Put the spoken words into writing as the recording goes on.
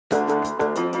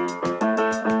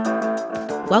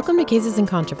Welcome to Cases and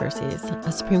Controversies,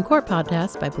 a Supreme Court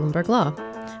podcast by Bloomberg Law.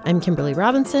 I'm Kimberly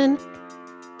Robinson,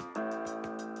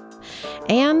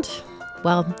 and,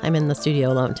 well, I'm in the studio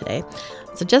alone today.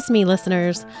 So just me,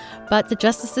 listeners. But the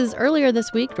justices earlier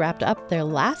this week wrapped up their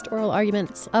last oral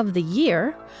arguments of the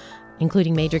year,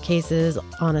 including major cases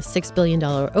on a $6 billion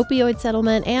opioid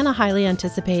settlement and a highly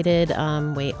anticipated, let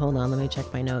me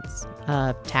check my notes,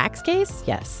 tax case?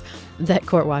 Yes, that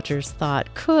court watchers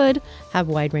thought could have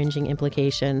wide-ranging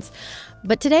implications.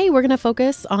 But today we're going to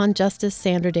focus on Justice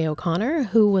Sandra Day O'Connor,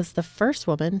 who was the first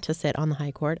woman to sit on the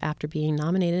High Court after being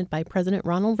nominated by President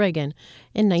Ronald Reagan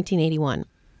in 1981.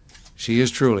 She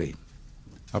is truly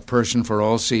a person for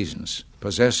all seasons,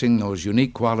 possessing those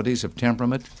unique qualities of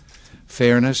temperament,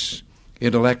 fairness,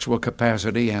 intellectual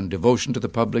capacity, and devotion to the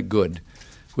public good,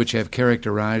 which have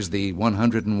characterized the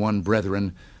 101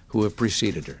 brethren who have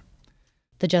preceded her.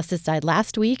 The justice died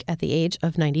last week at the age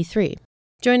of 93.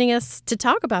 Joining us to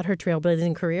talk about her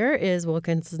trailblazing career is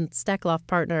Wilkinson Steckloff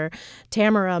partner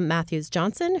Tamara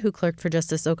Matthews-Johnson, who clerked for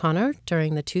Justice O'Connor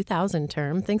during the 2000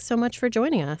 term. Thanks so much for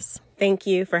joining us. Thank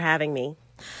you for having me.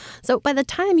 So by the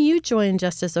time you joined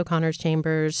Justice O'Connor's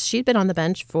chambers, she'd been on the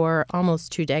bench for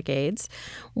almost 2 decades.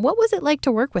 What was it like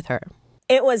to work with her?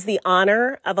 It was the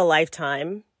honor of a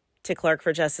lifetime to clerk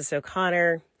for Justice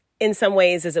O'Connor, in some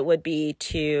ways as it would be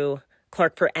to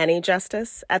clerk for any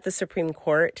justice at the Supreme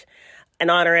Court. An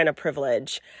honor and a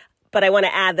privilege. But I want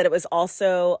to add that it was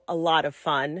also a lot of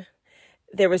fun.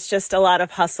 There was just a lot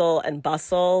of hustle and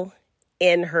bustle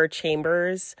in her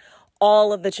chambers.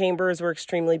 All of the chambers were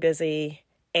extremely busy,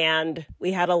 and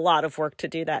we had a lot of work to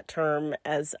do that term,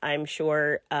 as I'm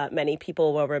sure many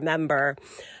people will remember.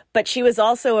 But she was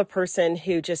also a person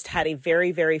who just had a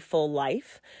very, very full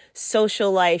life,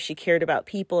 social life. She cared about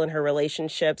people and her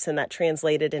relationships, and that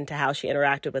translated into how she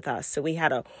interacted with us. So we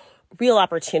had a real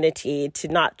opportunity to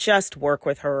not just work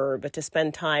with her, but to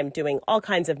spend time doing all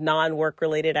kinds of non-work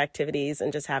related activities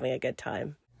and just having a good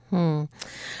time.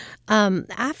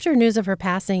 After news of her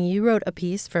passing, you wrote a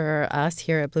piece for us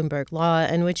here at Bloomberg Law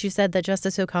in which you said that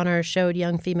Justice O'Connor showed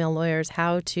young female lawyers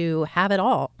how to have it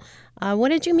all. What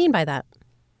did you mean by that?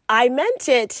 I meant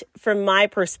it from my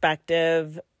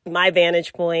perspective, my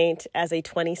vantage point as a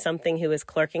 20-something who is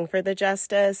clerking for the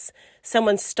justice,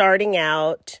 someone starting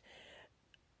out,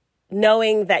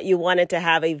 knowing that you wanted to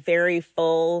have a very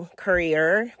full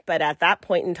career. But at that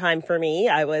point in time for me,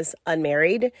 I was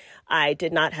unmarried. I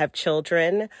did not have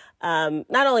children.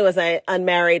 Not only was I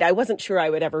unmarried, I wasn't sure I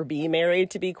would ever be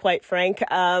married, to be quite frank.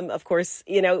 Of course,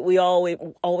 we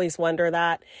always wonder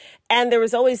that. And there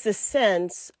was always this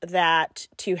sense that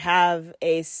to have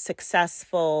a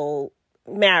successful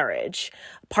marriage,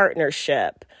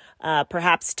 partnership,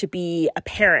 perhaps to be a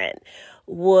parent,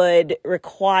 would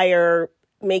require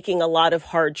making a lot of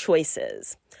hard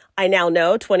choices. I now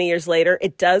know 20 years later,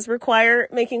 it does require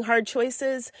making hard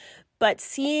choices, but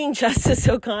seeing Justice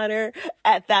O'Connor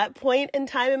at that point in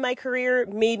time in my career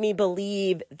made me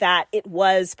believe that it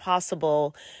was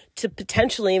possible to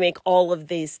potentially make all of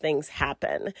these things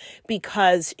happen,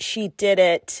 because she did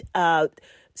it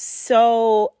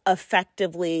so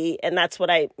effectively. And that's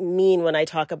what I mean when I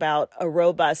talk about a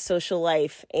robust social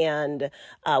life. And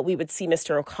we would see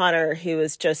Mr. O'Connor, who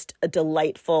is just a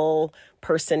delightful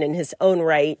person in his own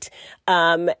right.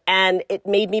 And it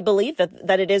made me believe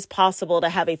that it is possible to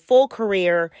have a full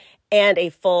career and a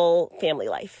full family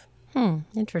life.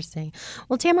 Interesting.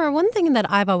 Well, Tamara, one thing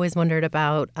that I've always wondered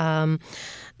about,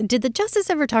 did the justice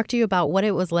ever talk to you about what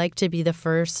it was like to be the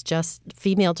first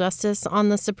female justice on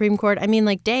the Supreme Court? I mean,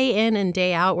 like day in and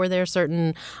day out, were there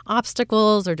certain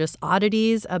obstacles or just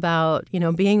oddities about,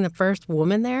 being the first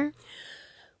woman there?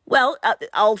 Well,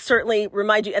 I'll certainly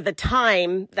remind you at the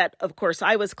time that, of course,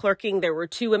 I was clerking, there were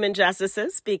 2 women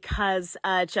justices because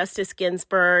Justice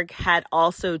Ginsburg had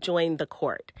also joined the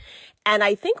court. And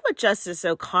I think what Justice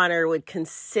O'Connor would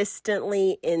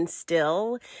consistently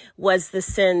instill was the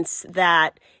sense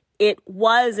that it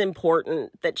was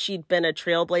important that she'd been a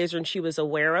trailblazer and she was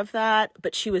aware of that,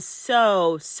 but she was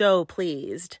so, so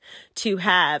pleased to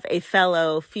have a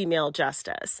fellow female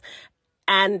justice.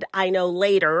 And I know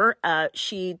later,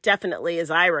 she definitely, as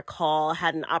I recall,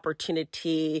 had an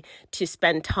opportunity to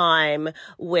spend time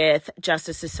with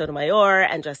Justices Sotomayor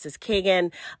and Justice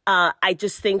Kagan. I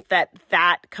just think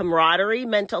that camaraderie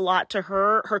meant a lot to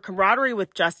her. Her camaraderie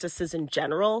with justices in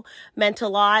general meant a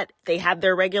lot. They had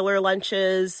their regular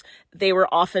lunches. They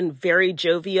were often very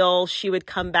jovial. She would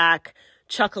come back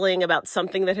chuckling about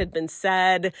something that had been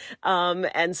said,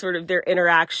 and sort of their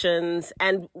interactions.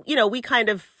 And, we kind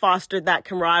of fostered that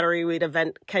camaraderie. We'd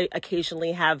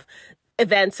occasionally have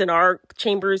events in our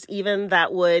chambers even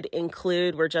that would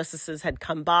include where justices had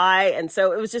come by. And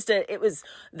so it was it was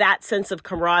that sense of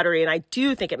camaraderie. And I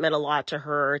do think it meant a lot to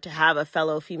her to have a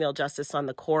fellow female justice on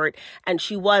the court. And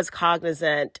she was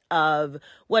cognizant of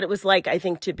what it was like, I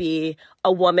think, to be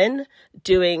a woman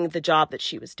doing the job that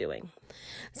she was doing.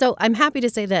 So I'm happy to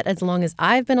say that as long as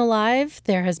I've been alive,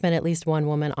 there has been at least one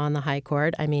woman on the high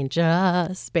court. I mean,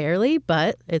 just barely,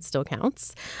 but it still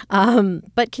counts.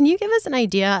 But can you give us an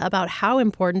idea about how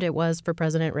important it was for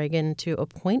President Reagan to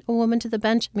appoint a woman to the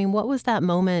bench? I mean, what was that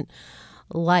moment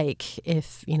like?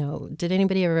 Did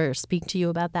anybody ever speak to you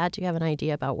about that? Do you have an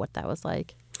idea about what that was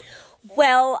like?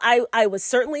 Well, I was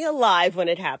certainly alive when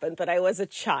it happened, but I was a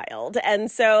child. And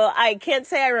so I can't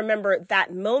say I remember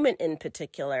that moment in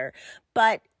particular,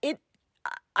 but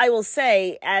I will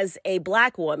say, as a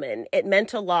Black woman, it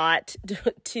meant a lot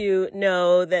to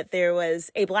know that there was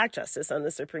a Black justice on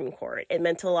the Supreme Court. It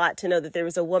meant a lot to know that there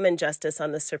was a woman justice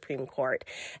on the Supreme Court.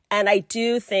 And I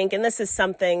do think, and this is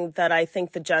something that I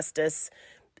think the justice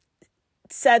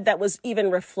said that was even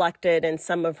reflected in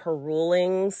some of her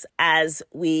rulings, as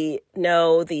we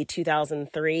know the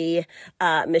 2003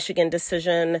 Michigan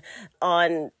decision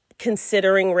on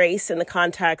considering race in the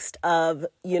context of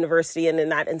university and, in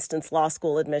that instance, law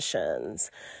school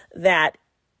admissions, that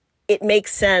it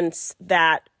makes sense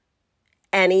that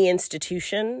any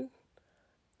institution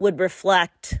would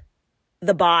reflect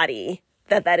the body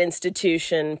that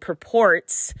institution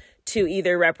purports to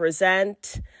either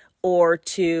represent or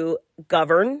to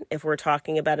govern, if we're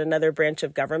talking about another branch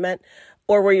of government,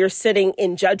 or where you're sitting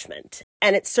in judgment.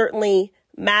 And it certainly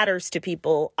matters to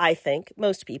people, I think,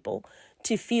 most people,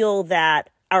 to feel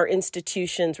that our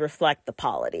institutions reflect the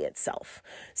polity itself.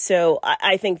 So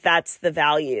I think that's the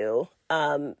value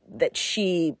that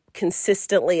she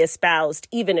consistently espoused,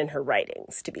 even in her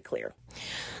writings, to be clear.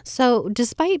 So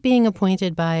despite being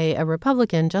appointed by a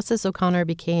Republican, Justice O'Connor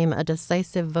became a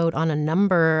decisive vote on a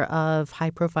number of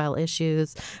high-profile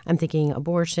issues. I'm thinking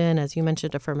abortion, as you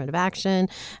mentioned, affirmative action,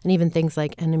 and even things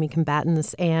like enemy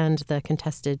combatants and the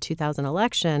contested 2000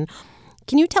 election.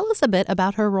 Can you tell us a bit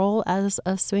about her role as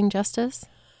a swing justice?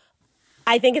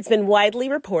 I think it's been widely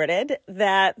reported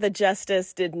that the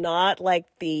justice did not like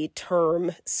the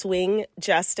term swing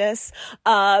justice.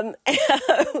 And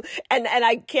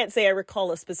I can't say I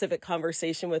recall a specific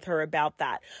conversation with her about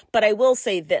that. But I will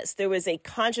say this. There was a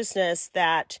consciousness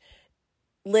that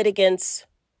litigants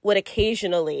would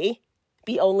occasionally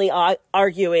be only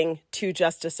arguing to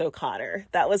Justice O'Connor.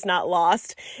 That was not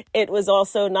lost. It was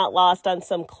also not lost on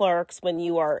some clerks. When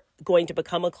you are going to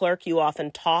become a clerk, you often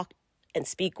talk and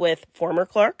speak with former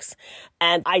clerks.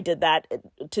 And I did that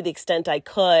to the extent I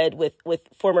could with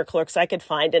former clerks I could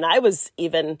find. And I was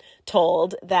even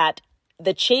told that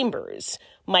the chambers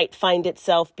might find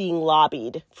itself being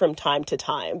lobbied from time to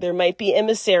time. There might be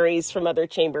emissaries from other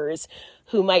chambers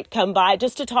who might come by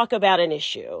just to talk about an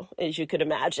issue, as you could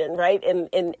imagine, right,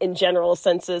 in general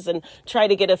senses, and try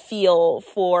to get a feel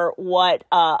for what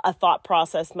a thought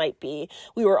process might be.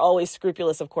 We were always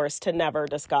scrupulous, of course, to never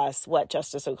discuss what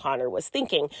Justice O'Connor was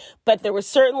thinking. But there was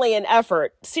certainly an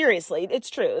effort, seriously, it's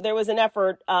true, there was an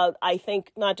effort, I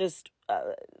think, not just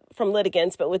from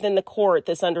litigants, but within the court,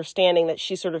 this understanding that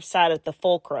she sort of sat at the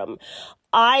fulcrum.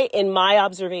 I, in my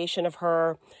observation of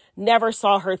her, never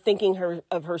saw her thinking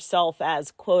of herself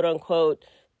as, quote unquote,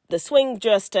 the swing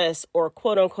justice or,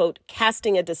 quote unquote,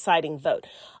 casting a deciding vote.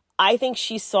 I think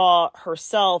she saw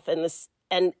herself in this,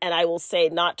 and I will say,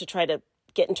 not to try to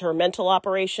get into her mental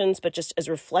operations, but just as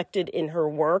reflected in her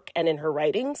work and in her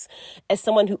writings, as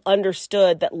someone who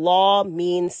understood that law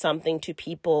means something to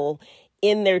people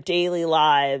in their daily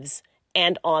lives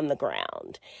and on the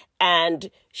ground. And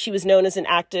she was known as an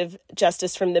active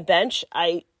justice from the bench.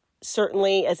 I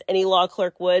certainly, as any law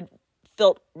clerk would,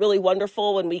 felt really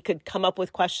wonderful when we could come up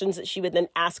with questions that she would then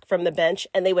ask from the bench,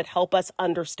 and they would help us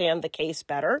understand the case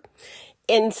better.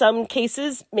 In some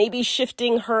cases, maybe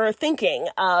shifting her thinking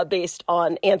based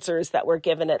on answers that were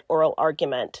given at oral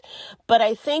argument. But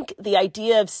I think the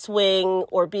idea of swing,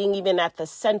 or being even at the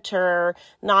center,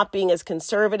 not being as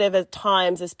conservative at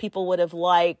times as people would have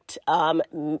liked,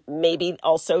 maybe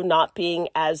also not being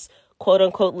as quote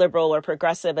unquote liberal or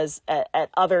progressive as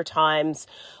at other times,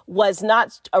 was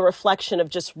not a reflection of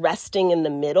just resting in the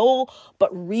middle, but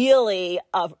really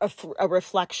a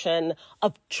reflection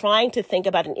of trying to think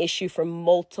about an issue from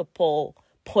multiple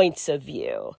points of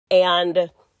view. And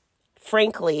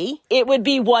frankly, it would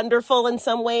be wonderful in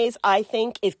some ways, I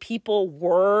think, if people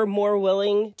were more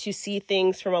willing to see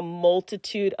things from a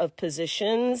multitude of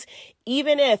positions,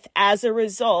 even if, as a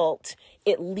result,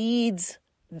 it leads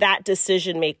that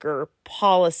decision maker,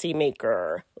 policy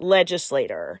maker,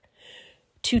 legislator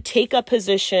to take a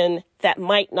position that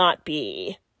might not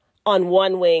be on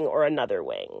one wing or another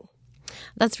wing.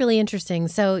 That's really interesting.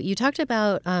 So you talked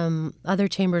about other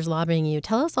chambers lobbying you.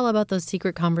 Tell us all about those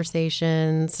secret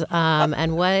conversations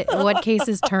and what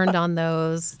cases turned on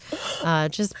those.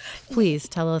 Just please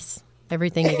tell us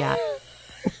everything you got.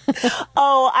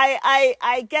 Oh,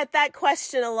 I get that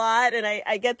question a lot, and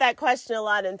I get that question a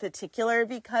lot in particular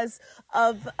because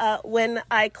of when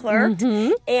I clerked.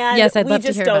 Mm-hmm. And yes, I'd we love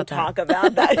just to hear don't about talk that.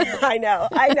 about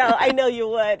that. I know you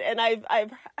would, and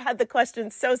I've had the question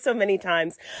so many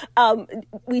times.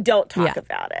 We don't talk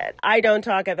about it. I don't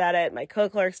talk about it. My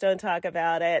co-clerks don't talk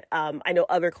about it. I know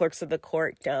other clerks of the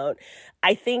court don't.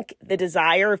 I think the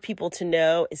desire of people to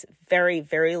know is very,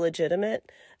 very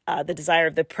legitimate. The desire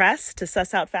of the press to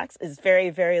suss out facts is very,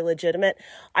 very legitimate.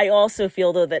 I also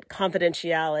feel, though, that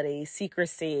confidentiality,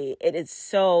 secrecy, it is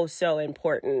so, so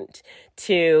important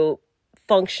to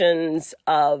functions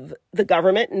of the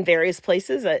government in various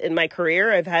places. In my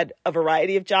career, I've had a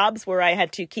variety of jobs where I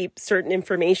had to keep certain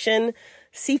information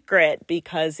secret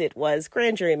because it was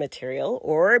grand jury material,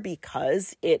 or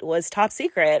because it was top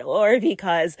secret, or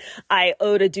because I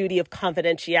owed a duty of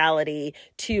confidentiality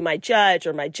to my judge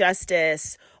or my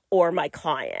justice or my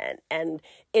client. And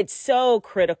it's so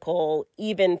critical,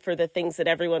 even for the things that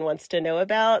everyone wants to know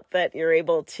about, that you're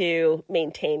able to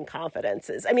maintain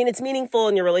confidences. I mean, it's meaningful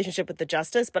in your relationship with the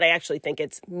justice, but I actually think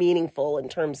it's meaningful in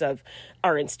terms of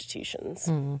our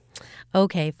institutions.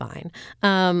 Okay, fine.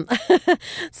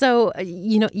 So,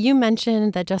 you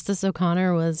mentioned that Justice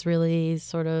O'Connor was really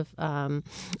sort of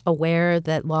aware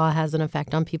that law has an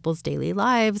effect on people's daily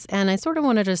lives. And I sort of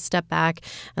want to just step back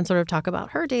and sort of talk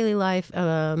about her daily life,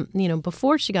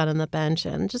 before she got on the bench.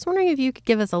 And just wondering if you could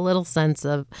give us a little sense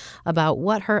about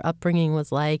what her upbringing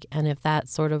was like, and if that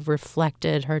sort of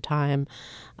reflected her time,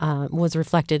 was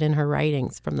reflected in her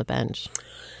writings from the bench.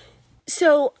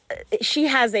 So she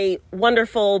has a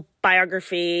wonderful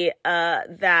biography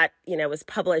that, was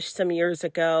published some years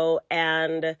ago.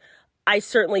 And I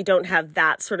certainly don't have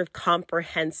that sort of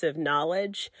comprehensive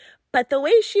knowledge. But the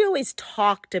way she always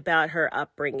talked about her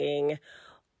upbringing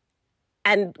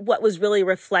and what was really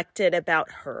reflected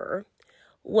about her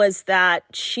was that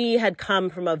she had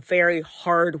come from a very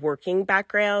hardworking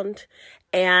background.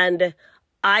 And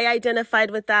I identified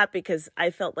with that because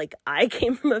I felt like I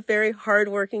came from a very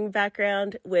hardworking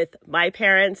background with my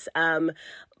parents.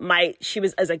 She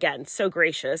was, as again, so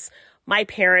gracious. My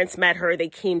parents met her, they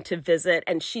came to visit,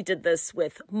 and she did this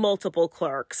with multiple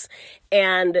clerks.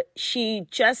 And she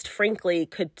just frankly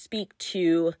could speak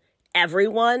to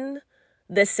everyone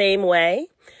the same way.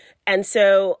 And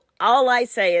so all I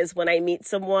say is when I meet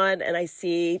someone and I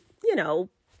see,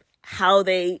 how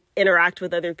they interact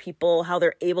with other people, how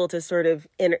they're able to sort of,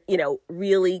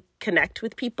 really connect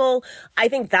with people, I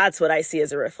think that's what I see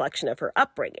as a reflection of her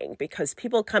upbringing. Because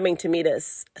people coming to meet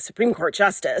as a Supreme Court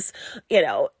justice,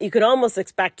 you could almost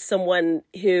expect someone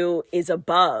who is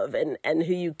above and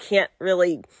who you can't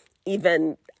really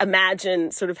even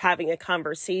imagine sort of having a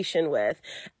conversation with.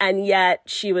 And yet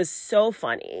she was so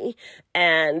funny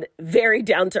and very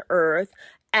down to earth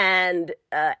and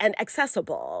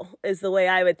accessible is the way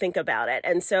I would think about it.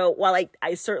 And so while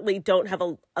I certainly don't have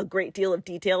a great deal of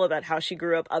detail about how she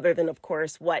grew up, other than, of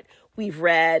course, what we've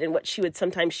read and what she would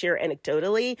sometimes share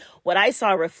anecdotally, what I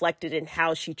saw reflected in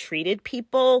how she treated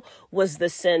people was the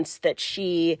sense that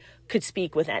she could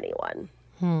speak with anyone.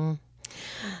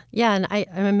 Yeah, and I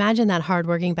imagine that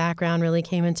hardworking background really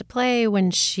came into play when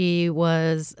she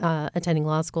was attending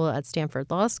law school at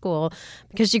Stanford Law School,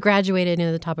 because she graduated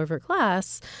near the top of her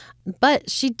class. But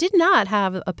she did not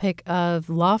have a pick of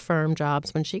law firm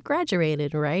jobs when she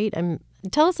graduated, right?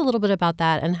 Tell us a little bit about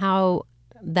that and how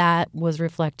that was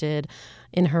reflected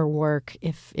in her work,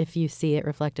 if you see it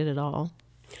reflected at all.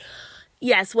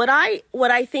 Yes, what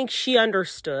I think she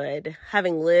understood,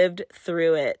 having lived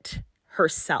through it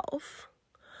herself,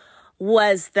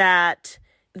 was that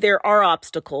there are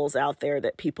obstacles out there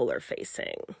that people are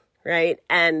facing, right?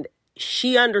 And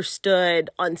she understood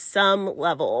on some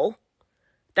level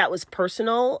that was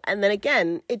personal. And then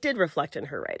again, it did reflect in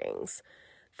her writings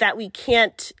that we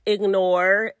can't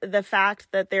ignore the fact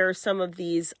that there are some of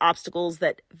these obstacles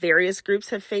that various groups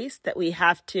have faced, that we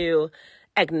have to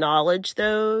acknowledge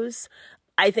those.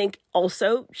 I think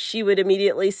also she would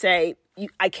immediately say,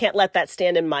 I can't let that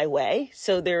stand in my way.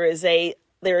 So there is a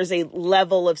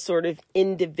level of sort of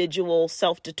individual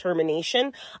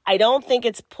self-determination. I don't think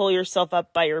it's pull yourself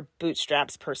up by your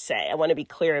bootstraps per se. I want to be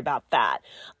clear about that.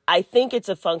 I think it's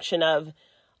a function of,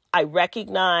 I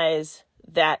recognize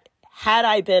that had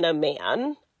I been a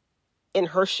man in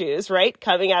her shoes, right,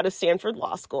 coming out of Stanford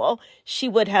Law School, she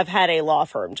would have had a law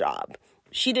firm job.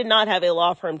 she did not have a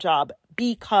law firm job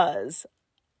because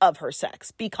of her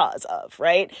sex,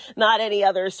 right? Not any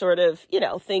other sort of,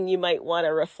 thing you might want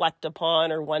to reflect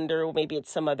upon or wonder, maybe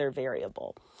it's some other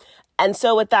variable. And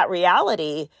so with that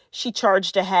reality, she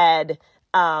charged ahead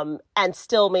and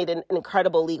still made an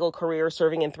incredible legal career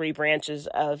serving in 3 branches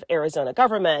of Arizona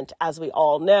government, as we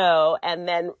all know. And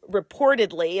then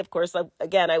reportedly, of course,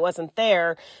 again, I wasn't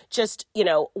there, just,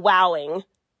 wowing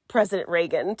President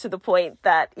Reagan to the point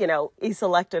that, he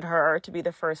selected her to be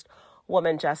the first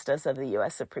woman justice of the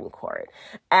U.S. Supreme Court.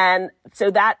 And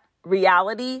so that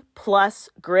reality plus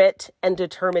grit and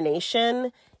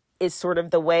determination is sort of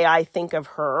the way I think of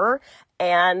her.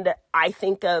 And I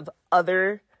think of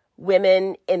other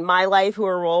women in my life who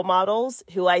are role models,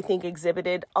 who I think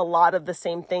exhibited a lot of the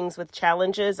same things with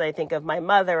challenges. I think of my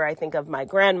mother. I think of my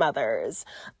grandmothers.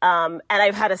 And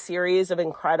I've had a series of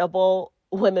incredible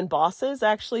women bosses,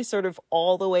 actually, sort of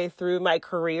all the way through my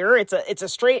career. It's a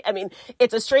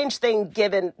strange thing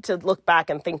given to look back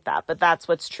and think that, but that's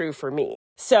what's true for me.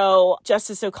 So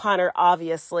Justice O'Connor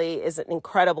obviously is an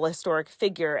incredible historic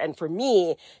figure. And for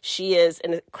me, she is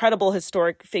an incredible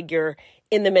historic figure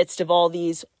in the midst of all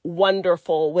these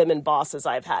wonderful women bosses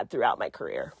I've had throughout my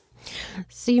career.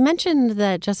 So you mentioned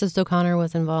that Justice O'Connor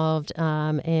was involved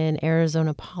in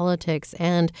Arizona politics,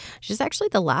 and she's actually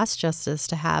the last justice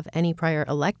to have any prior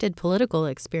elected political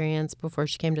experience before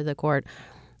she came to the court.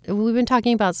 We've been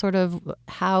talking about sort of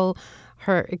how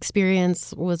her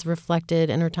experience was reflected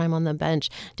in her time on the bench.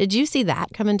 Did you see that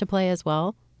come into play as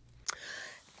well?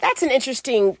 That's an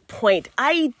interesting point.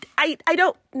 I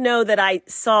don't know that I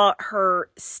saw her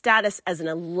status as an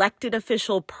elected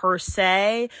official per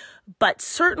se, but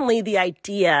certainly the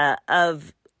idea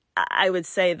of, I would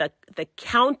say, the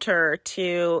counter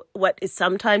to what is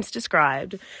sometimes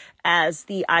described as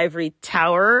the ivory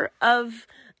tower of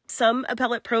some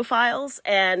appellate profiles.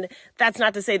 And that's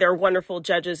not to say there are wonderful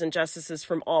judges and justices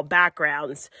from all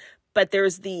backgrounds, but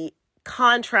there's the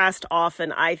contrast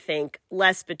often, I think,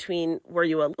 less between were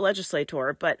you a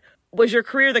legislator, but was your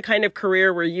career the kind of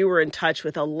career where you were in touch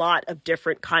with a lot of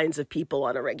different kinds of people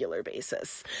on a regular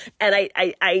basis? And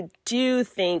I do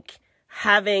think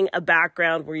having a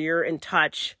background where you're in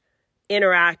touch,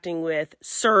 interacting with,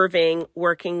 serving,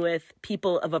 working with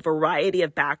people of a variety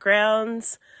of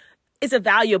backgrounds is a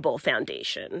valuable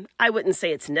foundation. I wouldn't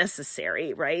say it's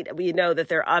necessary, right? We know that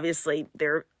there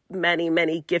are many,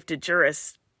 many gifted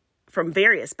jurists from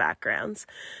various backgrounds.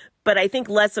 But I think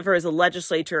less of her as a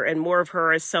legislator and more of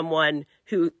her as someone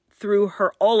who, through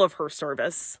all of her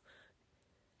service,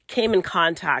 came in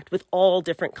contact with all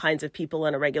different kinds of people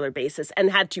on a regular basis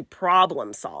and had to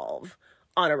problem solve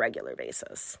on a regular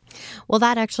basis. Well,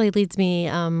 that actually leads me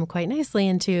quite nicely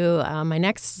into my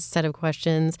next set of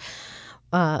questions.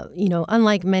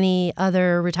 Unlike many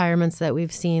other retirements that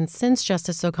we've seen since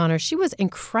Justice O'Connor, she was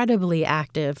incredibly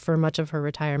active for much of her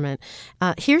retirement.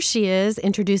 Here she is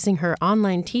introducing her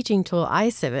online teaching tool,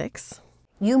 iCivics.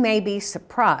 You may be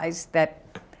surprised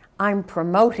that I'm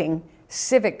promoting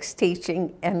civics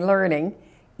teaching and learning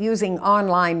using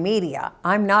online media.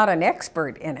 I'm not an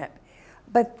expert in it,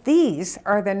 but these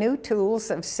are the new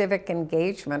tools of civic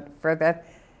engagement for the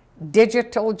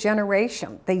digital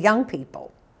generation, the young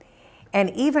people. And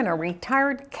even a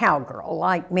retired cowgirl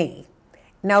like me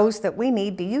knows that we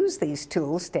need to use these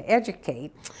tools to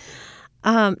educate.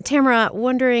 Tamara,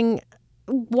 wondering,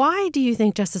 why do you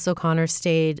think Justice O'Connor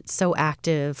stayed so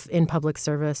active in public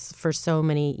service for so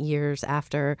many years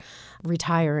after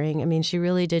retiring? I mean, she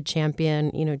really did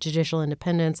champion, judicial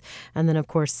independence and then, of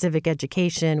course, civic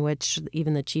education, which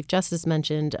even the Chief Justice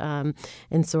mentioned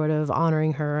in sort of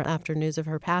honoring her after news of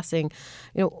her passing.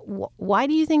 Why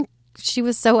do you think she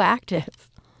was so active?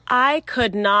 I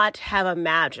could not have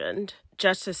imagined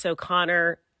Justice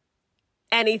O'Connor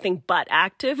anything but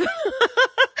active.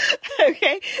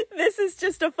 Okay, this is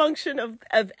just a function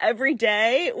of every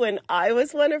day when I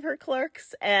was one of her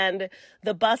clerks and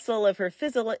the bustle of her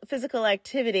physical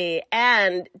activity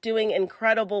and doing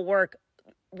incredible work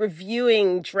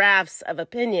reviewing drafts of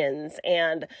opinions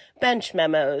and bench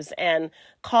memos and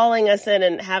calling us in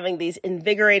and having these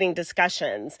invigorating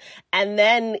discussions, and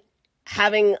then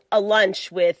having a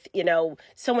lunch with,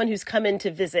 someone who's come in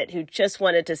to visit who just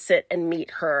wanted to sit and meet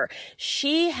her.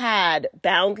 She had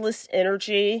boundless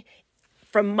energy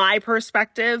from my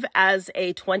perspective as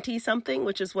a 20-something,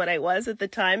 which is what I was at the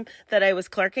time that I was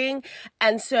clerking.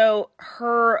 And so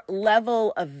her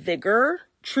level of vigor,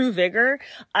 true vigor,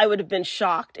 I would have been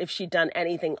shocked if she'd done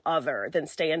anything other than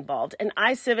stay involved. And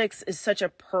iCivics is such a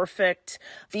perfect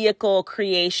vehicle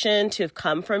creation to have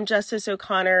come from Justice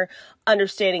O'Connor,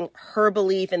 understanding her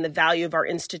belief in the value of our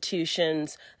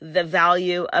institutions, the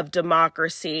value of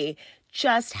democracy,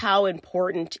 just how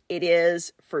important it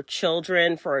is for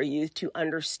children, for our youth to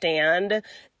understand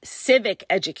civic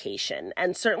education.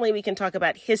 And certainly we can talk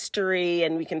about history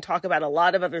and we can talk about a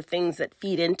lot of other things that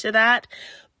feed into that.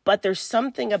 But there's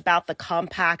something about the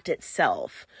compact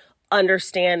itself,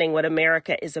 understanding what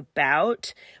America is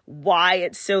about, why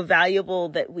it's so valuable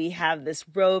that we have this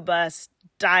robust,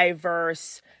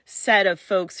 diverse set of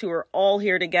folks who are all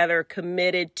here together,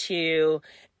 committed to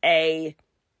a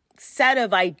set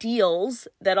of ideals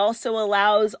that also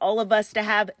allows all of us to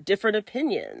have different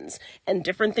opinions and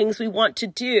different things we want to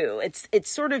do. It's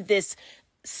sort of this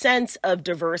sense of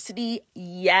diversity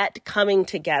yet coming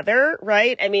together,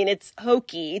 right? I mean, it's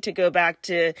hokey to go back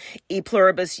to e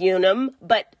pluribus unum,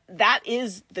 but that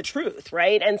is the truth,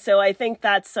 right? And so I think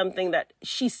that's something that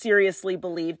she seriously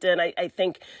believed in. I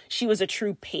think she was a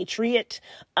true patriot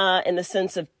in the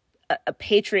sense of a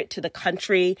patriot to the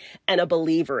country and a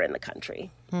believer in the country.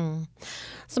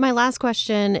 So my last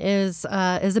question is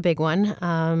a big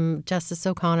one. Justice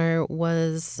O'Connor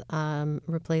was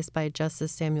replaced by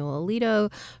Justice Samuel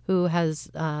Alito, who has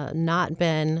not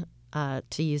been,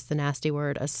 to use the nasty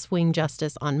word, a swing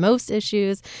justice on most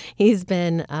issues. He's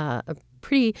been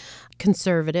pretty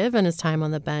conservative in his time on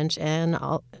the bench and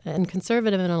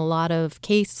conservative in a lot of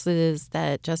cases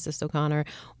that Justice O'Connor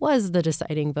was the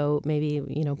deciding vote, maybe,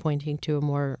 pointing to a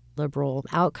more liberal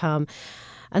outcome.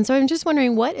 And so I'm just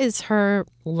wondering, what is her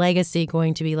legacy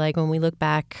going to be like when we look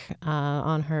back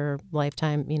on her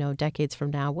lifetime, decades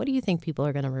from now? What do you think people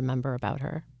are going to remember about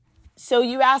her? So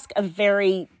you ask a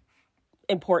very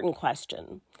important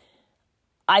question.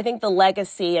 I think the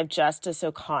legacy of Justice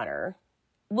O'Connor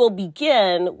will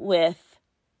begin with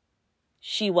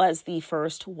she was the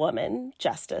first woman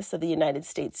justice of the United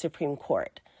States Supreme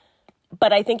Court.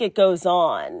 But I think it goes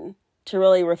on to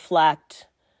really reflect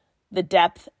the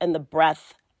depth and the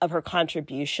breadth of her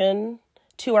contribution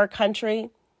to our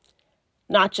country.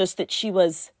 Not just that she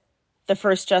was the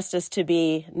first justice to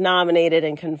be nominated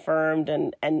and confirmed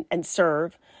and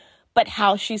serve, but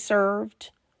how she served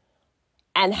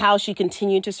and how she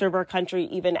continued to serve our country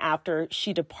even after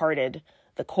she departed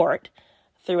the court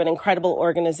through an incredible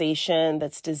organization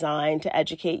that's designed to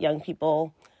educate young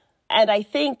people. And I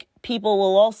think people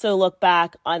will also look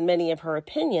back on many of her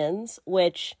opinions,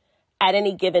 which at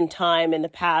any given time in the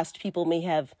past, people may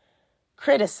have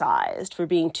criticized for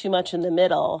being too much in the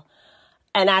middle,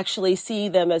 and actually see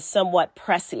them as somewhat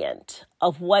prescient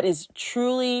of what is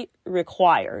truly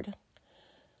required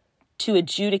to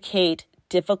adjudicate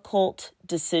difficult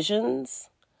decisions,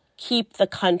 keep the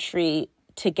country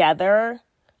together,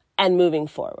 and moving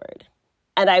forward.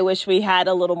 And I wish we had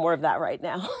a little more of that right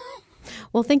now.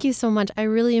 Well, thank you so much. I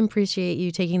really appreciate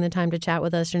you taking the time to chat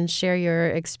with us and share your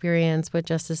experience with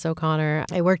Justice O'Connor.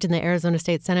 I worked in the Arizona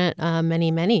State Senate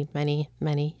many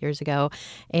years ago,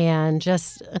 and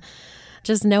just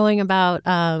knowing about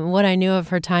what I knew of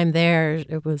her time there,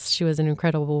 she was an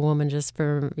incredible woman just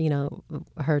for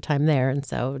her time there, and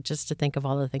so just to think of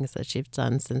all the things that she's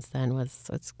done since then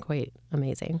was quite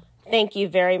amazing. Thank you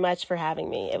very much for having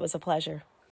me. It was a pleasure.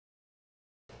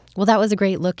 Well, that was a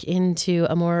great look into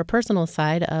a more personal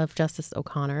side of Justice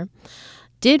O'Connor.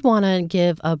 Did want to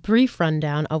give a brief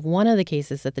rundown of one of the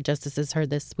cases that the justices heard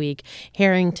this week,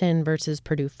 Harrington versus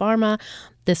Purdue Pharma.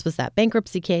 This was that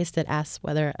bankruptcy case that asks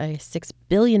whether a $6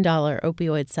 billion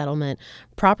opioid settlement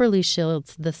properly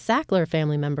shields the Sackler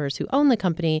family members who own the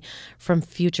company from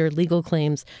future legal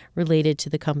claims related to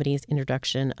the company's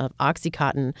introduction of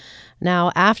OxyContin.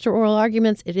 Now, after oral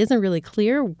arguments, it isn't really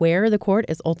clear where the court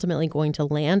is ultimately going to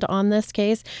land on this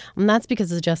case, and that's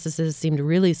because the justices seemed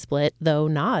really split, though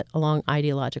not along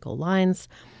ideological lines.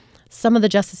 Some of the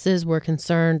justices were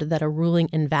concerned that a ruling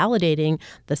invalidating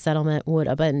the settlement would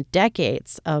upend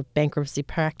decades of bankruptcy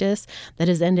practice that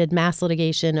has ended mass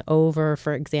litigation over,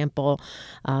 for example,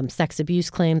 sex abuse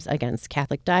claims against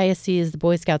Catholic dioceses, the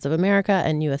Boy Scouts of America,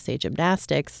 and USA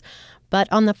Gymnastics.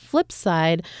 But on the flip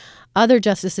side, other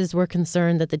justices were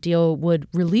concerned that the deal would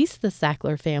release the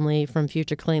Sackler family from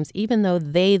future claims, even though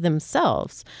they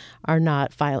themselves are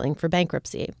not filing for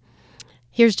bankruptcy.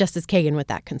 Here's Justice Kagan with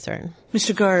that concern.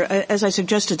 Mr. Garr, as I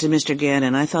suggested to Mr.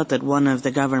 Gannon, I thought that one of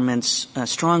the government's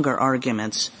stronger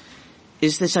arguments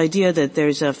is this idea that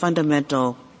there's a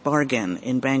fundamental bargain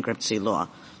in bankruptcy law,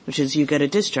 which is you get a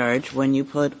discharge when you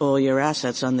put all your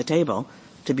assets on the table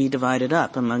to be divided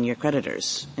up among your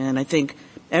creditors. And I think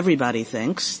everybody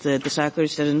thinks that the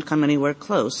Sacklers didn't come anywhere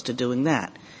close to doing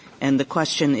that. And the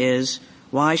question is,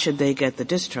 why should they get the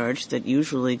discharge that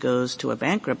usually goes to a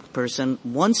bankrupt person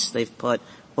once they've put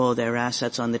all their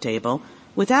assets on the table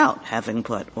without having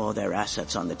put all their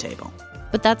assets on the table?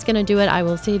 But that's going to do it. I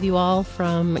will save you all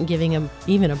from giving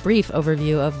even a brief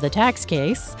overview of the tax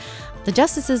case. The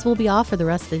justices will be off for the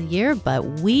rest of the year, but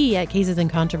we at Cases and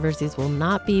Controversies will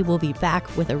not be. We'll be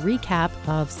back with a recap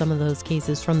of some of those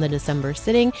cases from the December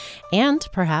sitting and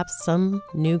perhaps some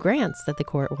new grants that the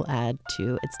court will add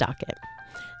to its docket.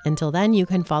 Until then, you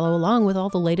can follow along with all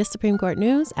the latest Supreme Court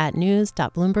news at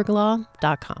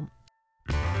news.bloomberglaw.com.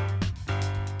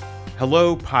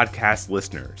 Hello, podcast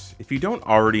listeners. If you don't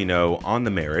already know, On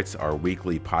the Merits, our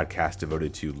weekly podcast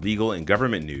devoted to legal and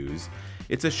government news,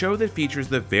 it's a show that features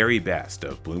the very best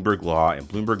of Bloomberg Law and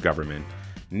Bloomberg Government,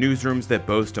 newsrooms that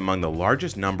boast among the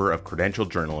largest number of credentialed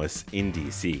journalists in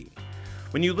D.C.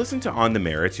 When you listen to On the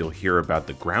Merits, you'll hear about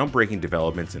the groundbreaking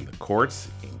developments in the courts,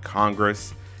 in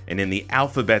Congress, and in the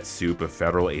alphabet soup of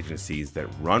federal agencies that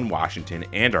run Washington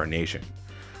and our nation.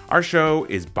 Our show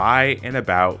is by and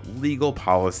about legal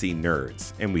policy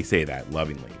nerds, and we say that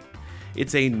lovingly.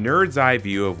 It's a nerd's eye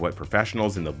view of what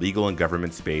professionals in the legal and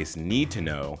government space need to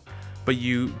know, but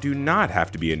you do not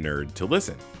have to be a nerd to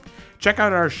listen. Check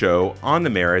out our show On the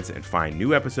Merits and find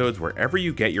new episodes wherever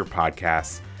you get your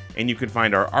podcasts, and you can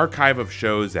find our archive of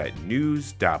shows at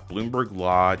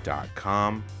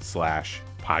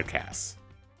news.bloomberglaw.com/podcasts.